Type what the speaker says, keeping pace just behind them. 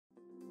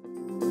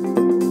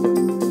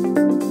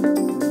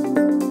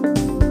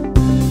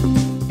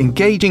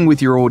Engaging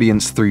with your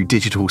audience through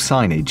digital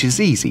signage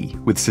is easy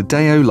with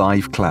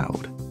SedaoLive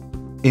Cloud.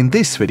 In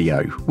this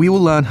video, we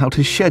will learn how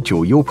to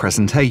schedule your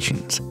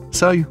presentations,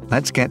 so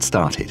let's get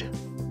started.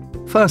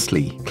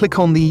 Firstly, click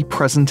on the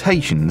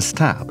Presentations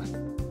tab.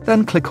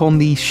 Then click on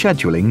the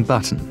Scheduling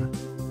button.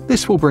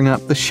 This will bring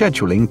up the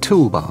Scheduling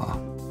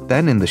toolbar.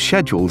 Then in the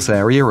Schedules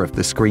area of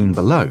the screen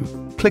below,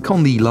 click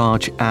on the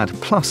large Add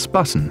Plus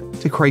button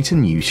to create a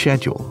new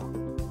schedule.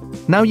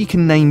 Now you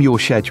can name your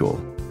schedule,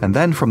 and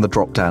then from the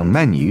drop-down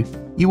menu,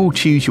 you will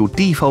choose your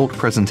default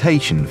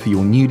presentation for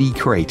your newly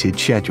created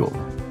schedule.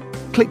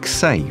 Click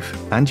Save,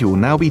 and you will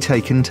now be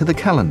taken to the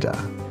calendar.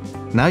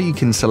 Now you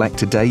can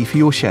select a day for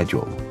your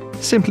schedule.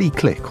 Simply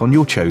click on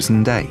your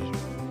chosen day.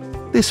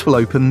 This will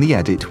open the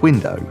Edit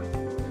window.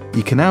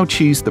 You can now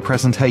choose the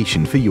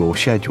presentation for your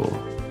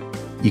schedule.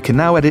 You can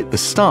now edit the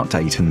start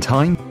date and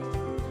time,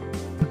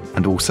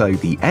 and also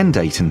the end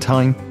date and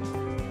time,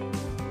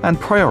 and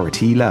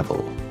priority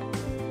level.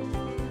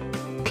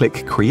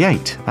 Click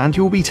Create and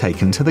you'll be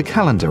taken to the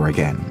calendar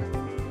again.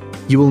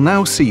 You will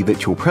now see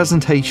that your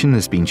presentation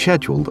has been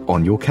scheduled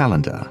on your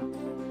calendar.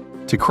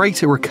 To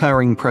create a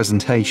recurring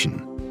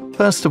presentation,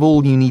 first of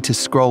all you need to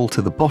scroll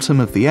to the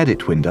bottom of the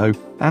Edit window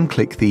and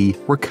click the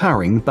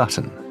Recurring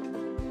button.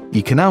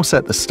 You can now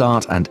set the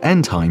start and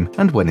end time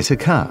and when it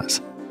occurs.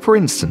 For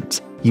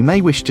instance, you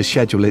may wish to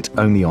schedule it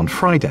only on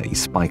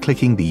Fridays by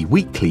clicking the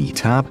Weekly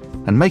tab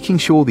and making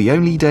sure the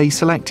only day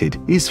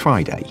selected is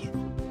Friday.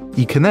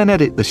 You can then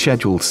edit the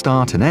scheduled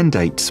start and end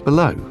dates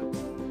below.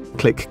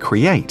 Click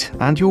Create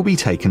and you'll be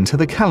taken to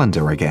the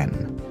calendar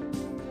again.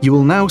 You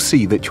will now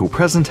see that your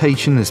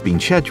presentation has been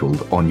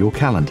scheduled on your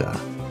calendar.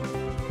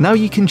 Now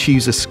you can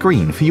choose a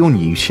screen for your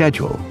new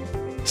schedule.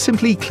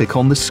 Simply click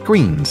on the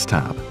Screens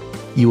tab.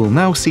 You will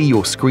now see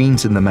your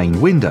screens in the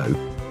main window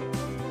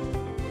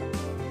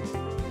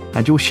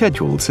and your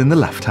schedules in the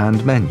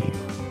left-hand menu.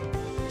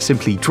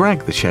 Simply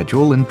drag the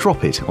schedule and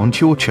drop it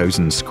onto your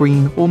chosen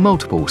screen or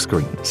multiple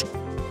screens.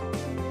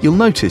 You'll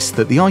notice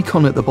that the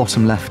icon at the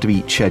bottom left of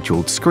each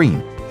scheduled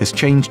screen has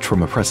changed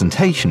from a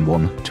presentation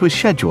one to a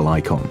schedule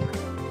icon.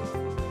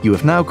 You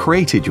have now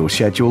created your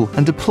schedule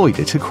and deployed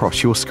it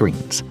across your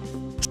screens.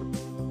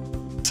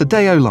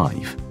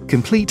 SedaoLive,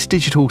 complete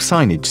digital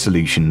signage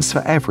solutions for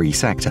every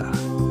sector.